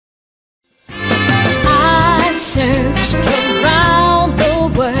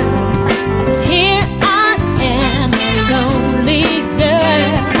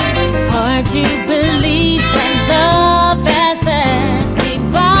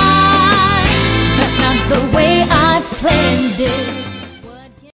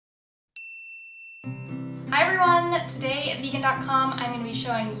vegan.com, I'm going to be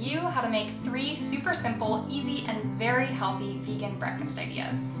showing you how to make 3 super simple, easy, and very healthy vegan breakfast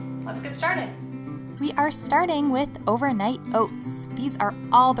ideas. Let's get started. We are starting with overnight oats. These are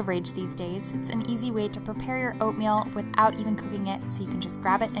all the rage these days. It's an easy way to prepare your oatmeal without even cooking it, so you can just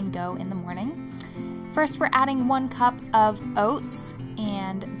grab it and go in the morning. First, we're adding 1 cup of oats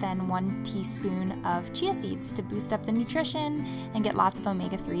and then 1 teaspoon of chia seeds to boost up the nutrition and get lots of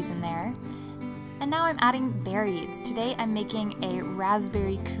omega-3s in there. And now I'm adding berries. Today I'm making a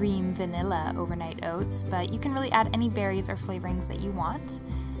raspberry cream vanilla overnight oats, but you can really add any berries or flavorings that you want.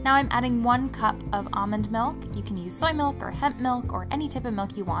 Now I'm adding 1 cup of almond milk. You can use soy milk or hemp milk or any type of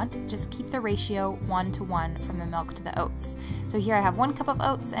milk you want. Just keep the ratio 1:1 from the milk to the oats. So here I have 1 cup of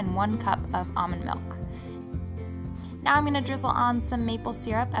oats and 1 cup of almond milk. Now I'm going to drizzle on some maple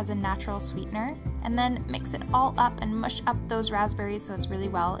syrup as a natural sweetener, and then mix it all up and mush up those raspberries so it's really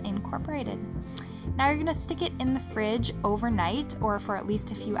well incorporated. Now you're going to stick it in the fridge overnight or for at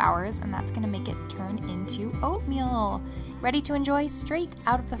least a few hours, and that's going to make it turn into oatmeal, ready to enjoy straight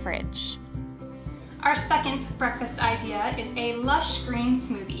out of the fridge. Our second breakfast idea is a lush green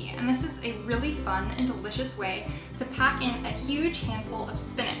smoothie, and this is a really fun and delicious way to pack in a huge handful of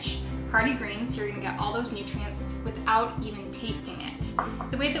spinach. Hearty greens, you're gonna get all those nutrients without even tasting it.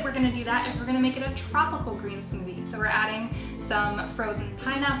 The way that we're gonna do that is we're gonna make it a tropical green smoothie. So we're adding some frozen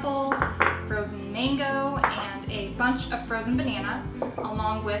pineapple, frozen mango, and a bunch of frozen banana,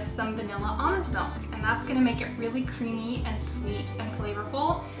 along with some vanilla almond milk. And that's gonna make it really creamy and sweet and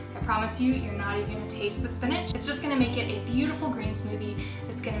flavorful. I promise you, you're not even gonna taste the spinach. It's just gonna make it a beautiful green smoothie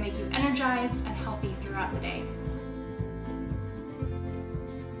that's gonna make you energized and healthy throughout the day.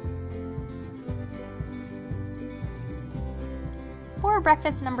 For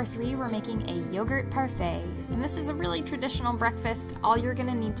breakfast number 3, we're making a yogurt parfait. And this is a really traditional breakfast. All you're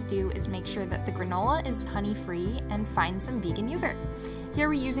gonna need to do is make sure that the granola is honey-free and find some vegan yogurt. Here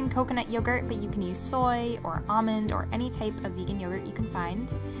we're using coconut yogurt, but you can use soy or almond or any type of vegan yogurt you can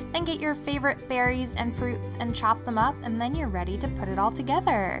find. Then get your favorite berries and fruits and chop them up, and then you're ready to put it all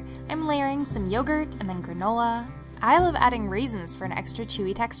together. I'm layering some yogurt and then granola. I love adding raisins for an extra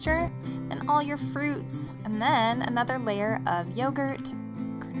chewy texture, then all your fruits, and then another layer of yogurt,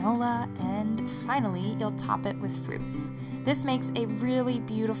 granola, and finally you'll top it with fruits. This makes a really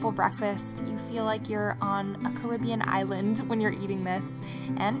beautiful breakfast. You feel like you're on a Caribbean island when you're eating this,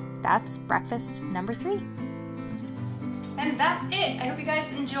 and that's breakfast number 3. And that's it. I hope you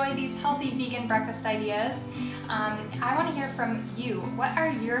guys enjoy these healthy vegan breakfast ideas. I want to hear from you. What are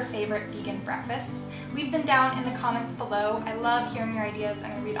your favorite vegan breakfasts? Leave them down in the comments below. I love hearing your ideas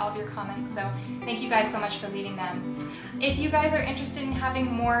and I read all of your comments, so thank you guys so much for leaving them. If you guys are interested in having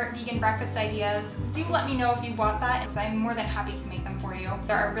more vegan breakfast ideas, do let me know if you want that, because I'm more than happy to make them for you.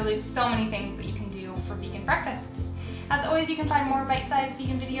 There are really so many things that you can do for vegan breakfasts. As always, you can find more bite-sized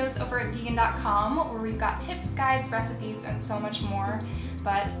vegan videos over at vegan.com, where we've got tips, guides, recipes, and so much more.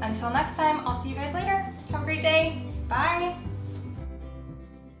 But until next time, I'll see you guys later. Have a great day. Bye.